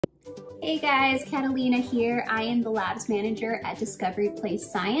Hey guys, Catalina here. I am the labs manager at Discovery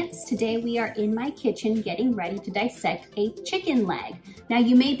Place Science. Today we are in my kitchen getting ready to dissect a chicken leg. Now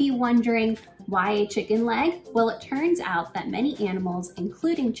you may be wondering, why a chicken leg? Well, it turns out that many animals,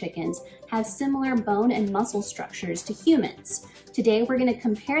 including chickens, have similar bone and muscle structures to humans. Today we're going to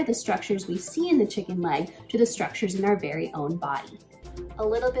compare the structures we see in the chicken leg to the structures in our very own body. A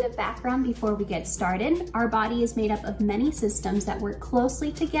little bit of background before we get started. Our body is made up of many systems that work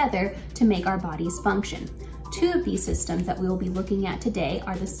closely together to make our bodies function. Two of these systems that we will be looking at today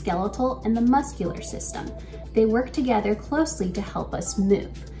are the skeletal and the muscular system. They work together closely to help us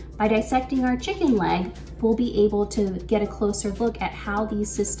move. By dissecting our chicken leg, we'll be able to get a closer look at how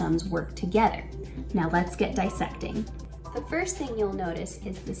these systems work together. Now let's get dissecting. The first thing you'll notice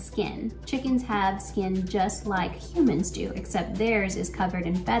is the skin. Chickens have skin just like humans do, except theirs is covered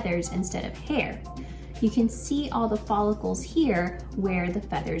in feathers instead of hair. You can see all the follicles here where the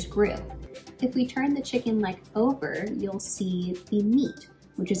feathers grew. If we turn the chicken leg over, you'll see the meat,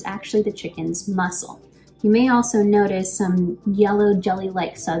 which is actually the chicken's muscle. You may also notice some yellow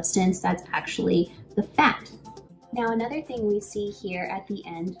jelly-like substance that's actually the fat. Now another thing we see here at the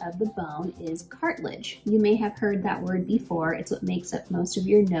end of the bone is cartilage. You may have heard that word before. It's what makes up most of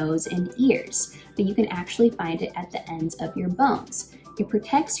your nose and ears, but you can actually find it at the ends of your bones. It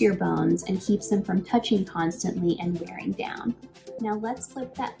protects your bones and keeps them from touching constantly and wearing down. Now let's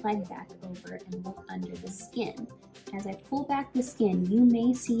flip that leg back over and look under the skin. As I pull back the skin, you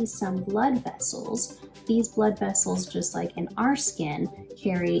may see some blood vessels. These blood vessels, just like in our skin,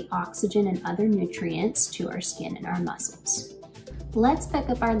 carry oxygen and other nutrients to our skin and our muscles. Let's pick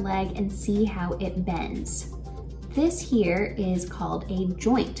up our leg and see how it bends. This here is called a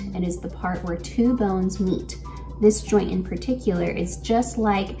joint. It is the part where two bones meet. This joint in particular is just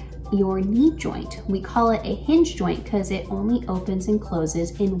like your knee joint. We call it a hinge joint because it only opens and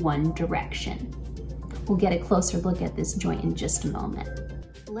closes in one direction. We'll get a closer look at this joint in just a moment.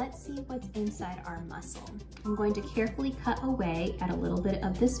 Let's see what's inside our muscle. I'm going to carefully cut away at a little bit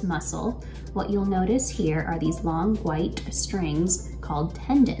of this muscle. What you'll notice here are these long white strings called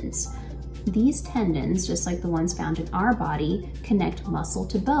tendons. These tendons, just like the ones found in our body, connect muscle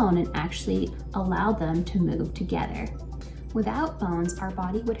to bone and actually allow them to move together. Without bones, our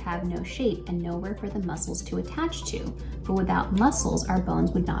body would have no shape and nowhere for the muscles to attach to. But without muscles, our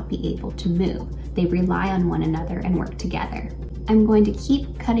bones would not be able to move. They rely on one another and work together. I'm going to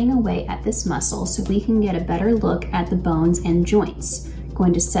keep cutting away at this muscle so we can get a better look at the bones and joints. I'm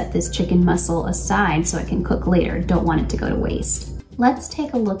going to set this chicken muscle aside so I can cook later. Don't want it to go to waste. Let's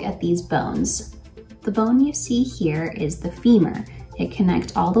take a look at these bones. The bone you see here is the femur. It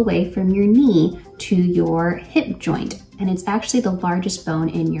connects all the way from your knee to your hip joint, and it's actually the largest bone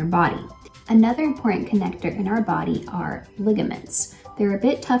in your body. Another important connector in our body are ligaments. They're a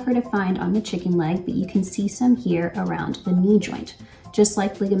bit tougher to find on the chicken leg, but you can see some here around the knee joint. Just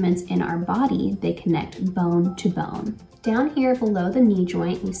like ligaments in our body, they connect bone to bone. Down here below the knee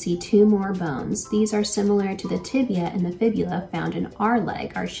joint, we see two more bones. These are similar to the tibia and the fibula found in our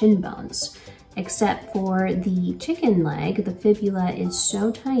leg, our shin bones. Except for the chicken leg, the fibula is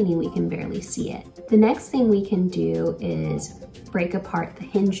so tiny we can barely see it. The next thing we can do is break apart the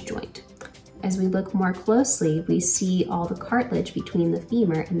hinge joint. As we look more closely, we see all the cartilage between the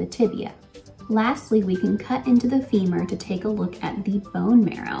femur and the tibia. Lastly, we can cut into the femur to take a look at the bone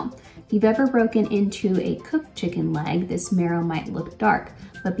marrow. If you've ever broken into a cooked chicken leg, this marrow might look dark,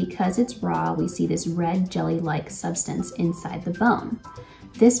 but because it's raw, we see this red jelly-like substance inside the bone.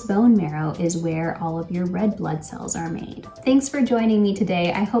 This bone marrow is where all of your red blood cells are made. Thanks for joining me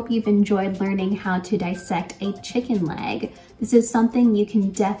today. I hope you've enjoyed learning how to dissect a chicken leg. This is something you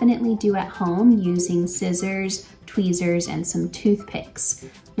can definitely do at home using scissors, tweezers, and some toothpicks.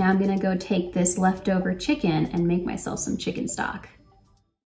 Now I'm gonna go take this leftover chicken and make myself some chicken stock.